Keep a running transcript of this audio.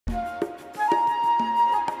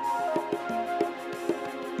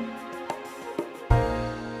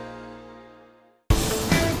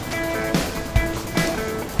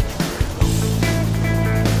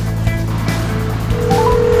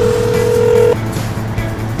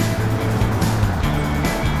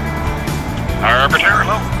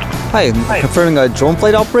Hi, confirming a drone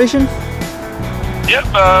flight operation? Yep,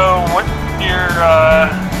 what's your,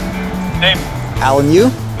 name? Alan Yu?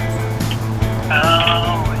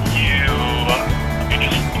 Let me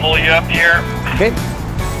just pull you up here. Okay.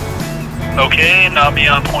 Okay, and I'll be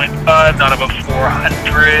on 0.5, not above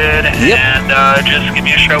 400, Yep. and, just give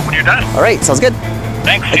me a shout when you're done. Alright, sounds good.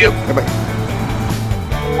 Thanks, Thank see you. Bye-bye.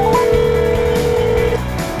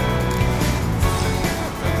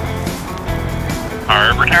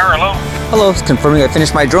 Harbor Tower, hello. Hello, confirming I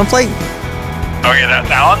finished my drone flight? Okay, that's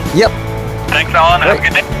Alan. Yep. Thanks, Alan. Have a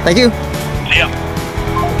good day. Thank you. See ya.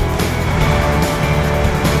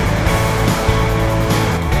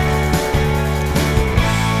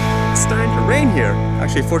 It's starting to rain here.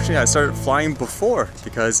 Actually, fortunately, I started flying before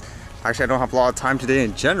because actually I don't have a lot of time today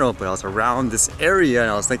in general, but I was around this area and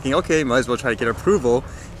I was thinking, okay, might as well try to get approval.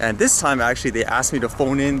 And this time, actually, they asked me to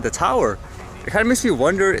phone in the tower. It kind of makes me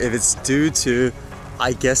wonder if it's due to,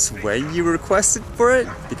 I guess, when you requested for it,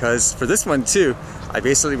 because for this one too, I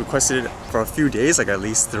basically requested it for a few days, like at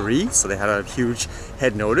least 3, so they had a huge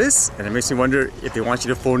head notice, and it makes me wonder if they want you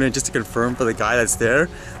to phone in just to confirm for the guy that's there,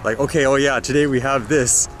 like, okay, oh yeah, today we have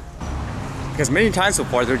this. Because many times so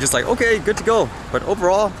far, they're just like, okay, good to go, but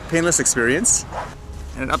overall, painless experience.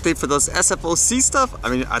 And an update for those SFOC stuff, I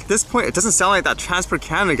mean, at this point, it doesn't sound like that Transport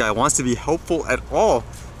Canada guy wants to be helpful at all,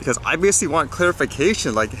 because I basically want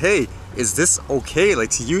clarification, like, hey, is this okay, like,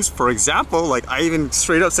 to use? For example, like, I even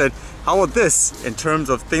straight up said, how about this in terms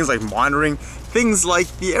of things like monitoring things like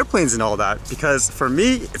the airplanes and all that? Because for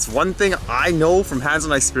me, it's one thing I know from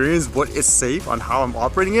hands-on experience what is safe on how I'm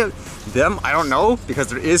operating it. Them, I don't know, because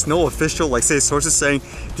there is no official, like, say, sources saying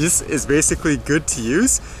this is basically good to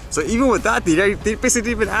use. So even with that, they basically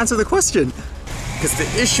didn't even answer the question. Because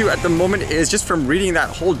the issue at the moment is just from reading that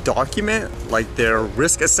whole document, like their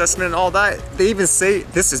risk assessment and all that, they even say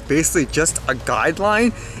this is basically just a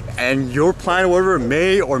guideline and your plan, whatever,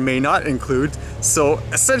 may or may not include. So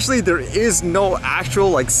essentially there is no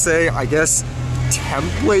actual, like, say, I guess,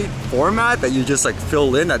 template format that you just like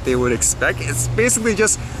fill in that they would expect. It's basically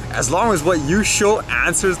just as long as what you show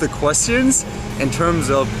answers the questions in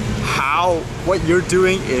terms of how what you're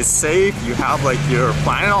doing is safe, you have like your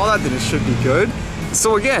plan and all that, then it should be good.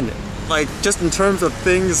 So again, like, just in terms of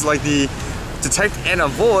things like the detect and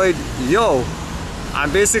avoid, yo,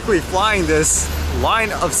 I'm basically flying this line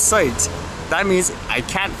of sight. That means I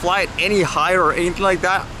can't fly it any higher or anything like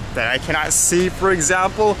that I cannot see, for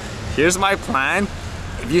example. Here's my plan.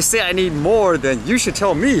 If you say I need more, then you should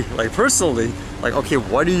tell me, like, personally, like, okay,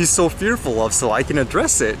 what are you so fearful of, so I can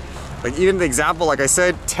address it. Like, even the example, like I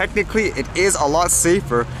said, technically it is a lot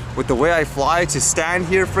safer with the way I fly to stand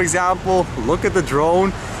here, for example, look at the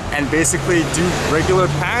drone, and basically do regular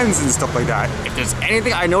pans and stuff like that. If there's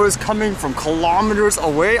anything I notice coming from kilometers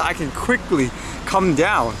away, I can quickly come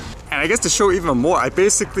down. And I guess to show even more, I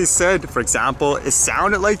basically said, for example, it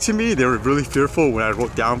sounded like to me they were really fearful when I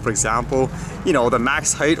wrote down, for example, you know, the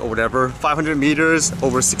max height or whatever, 500 meters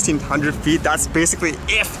over 1,600 feet. That's basically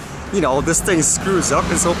if, you know, this thing screws up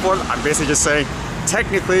and so forth. I'm basically just saying,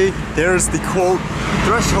 technically, there's the quote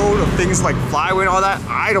threshold of things like flyway and all that.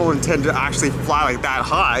 I don't intend to actually fly like that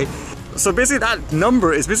high. So basically that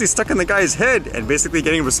number is basically stuck in the guy's head and basically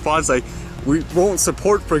getting a response like, we won't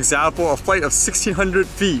support, for example, a flight of 1,600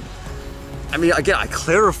 feet. I mean, again, I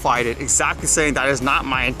clarified it, exactly saying that is not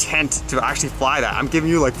my intent to actually fly that. I'm giving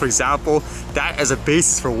you, like, for example, that as a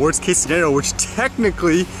basis for worst case scenario, which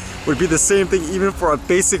technically would be the same thing even for a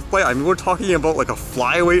basic flight. I mean, we're talking about like a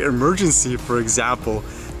flyaway emergency, for example.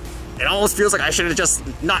 It almost feels like I should have just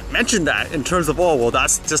not mentioned that in terms of, oh, well,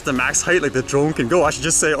 that's just the max height like the drone can go. I should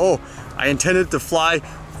just say, oh, I intended to fly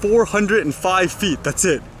 405 feet, that's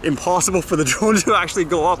it. Impossible for the drone to actually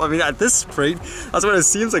go up. I mean, at this rate, that's what it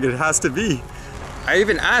seems like it has to be. I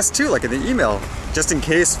even asked too, like in the email, just in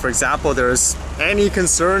case, for example, there's any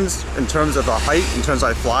concerns in terms of the height, in terms of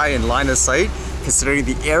I fly in line of sight, considering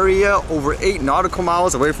the area over 8 nautical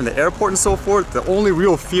miles away from the airport and so forth. The only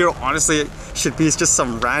real fear, honestly, should be just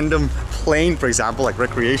some random plane, for example, like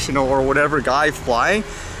recreational or whatever guy flying.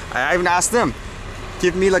 I even asked them,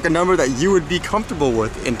 give me like a number that you would be comfortable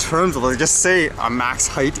with in terms of, like, just say a max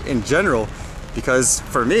height in general, because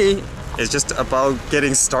for me it's just about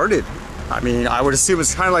getting started. I mean, I would assume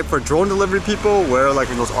it's kind of like for drone delivery people, where like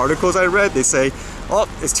in those articles I read, they say, oh,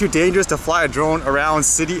 it's too dangerous to fly a drone around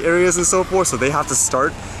city areas and so forth, so they have to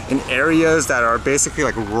start in areas that are basically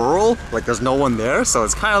like rural, like there's no one there. So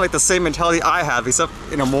it's kind of like the same mentality I have, except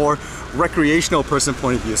in a more recreational person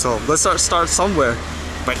point of view. So let's start somewhere.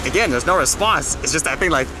 But again, there's no response. It's just that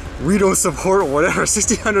thing like, we don't support whatever,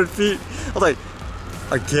 1,600 feet. I was like,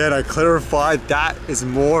 again, I clarified that is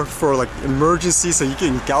more for like emergency, so you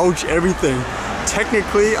can gouge everything.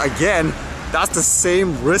 Technically, again, that's the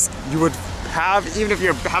same risk you would have even if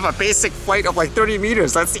you have a basic flight of like 30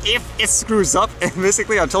 meters. That's if it screws up, and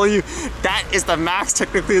basically I'm telling you, that is the max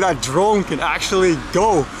technically that drone can actually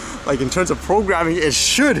go. Like in terms of programming, it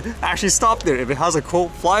should actually stop there if it has a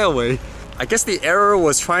quote flyaway. I guess the error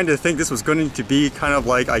was trying to think this was going to be kind of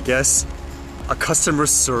like, I guess, a customer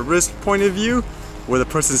service point of view, where the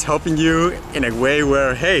person's helping you in a way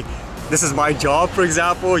where, hey, this is my job, for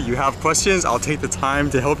example, you have questions, I'll take the time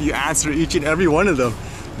to help you answer each and every one of them.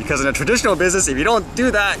 Because in a traditional business, if you don't do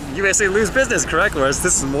that, you basically lose business, correct? Whereas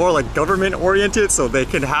this is more like government oriented, so they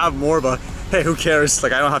can have more of a, hey, who cares?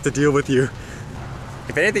 Like, I don't have to deal with you.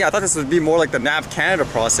 If anything, I thought this would be more like the NAV Canada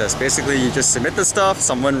process. Basically, you just submit the stuff,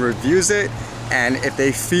 someone reviews it, and if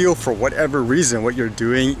they feel for whatever reason what you're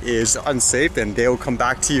doing is unsafe, then they'll come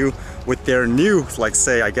back to you with their new, like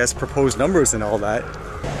say, I guess, proposed numbers and all that.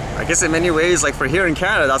 I guess in many ways, like for here in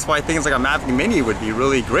Canada, that's why things like a Mavic Mini would be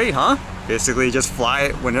really great, huh? Basically just fly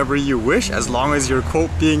it whenever you wish, as long as you're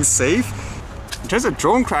quote being safe. In terms of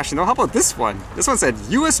drone crashing though, how about this one? This one said,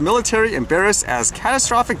 US military embarrassed as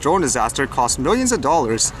catastrophic drone disaster cost millions of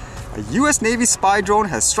dollars. A US Navy spy drone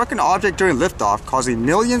has struck an object during liftoff, causing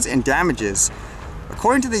millions in damages.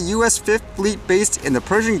 According to the US 5th Fleet based in the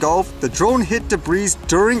Persian Gulf, the drone hit debris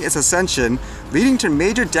during its ascension, leading to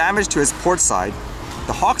major damage to its port side.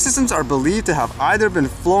 The Hawk systems are believed to have either been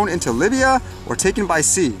flown into Libya or taken by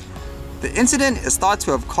sea. The incident is thought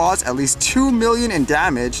to have caused at least $2 million in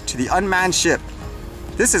damage to the unmanned ship.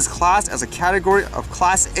 This is classed as a category of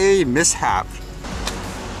Class A mishap.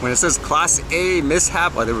 When it says Class A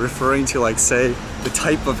mishap, are they referring to, like, say, the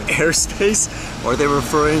type of airspace? Or are they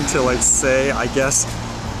referring to, like, say, I guess,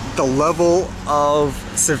 the level of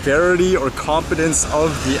severity or competence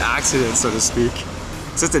of the accident, so to speak?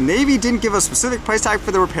 Since the Navy didn't give a specific price tag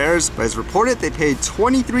for the repairs, but it's reported they paid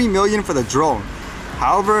 $23 million for the drone.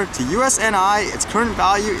 However, to USNI, its current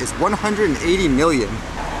value is $180 million.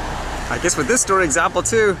 I guess with this story example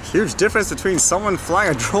too, huge difference between someone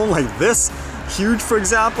flying a drone like this, huge for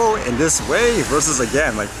example, in this way, versus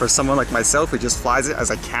again, like for someone like myself who just flies it as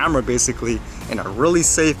a camera basically in a really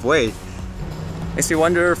safe way. Makes me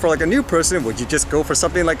wonder, for like a new person, would you just go for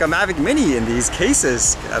something like a Mavic Mini in these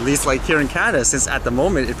cases? At least like here in Canada, since at the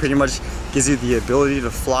moment it pretty much gives you the ability to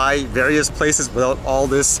fly various places without all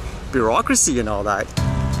this bureaucracy and all that.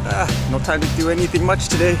 No time to do anything much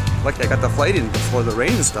today. Lucky I got the flight in before the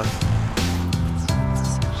rain and stuff.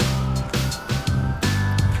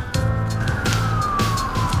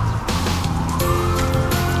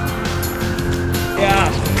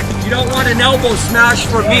 Yeah, you don't want an elbow smash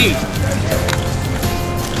for me.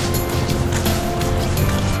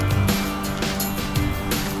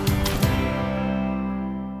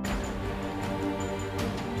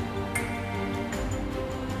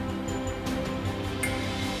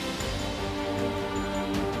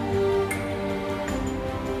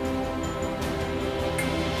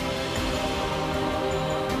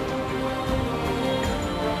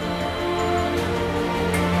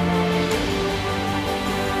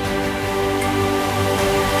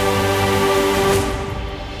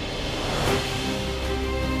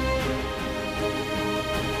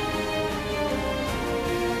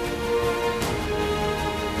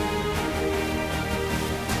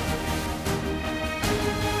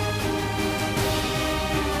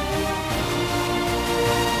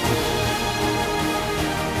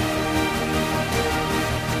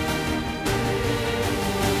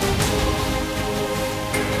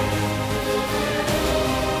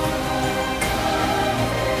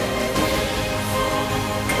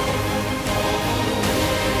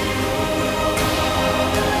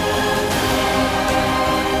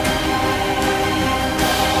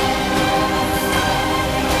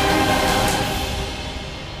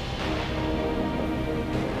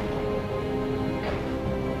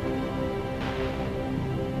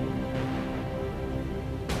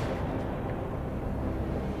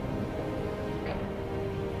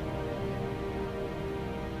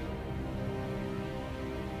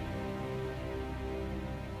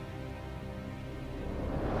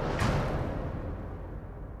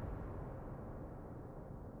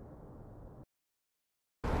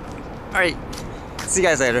 Alright, see you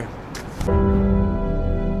guys later.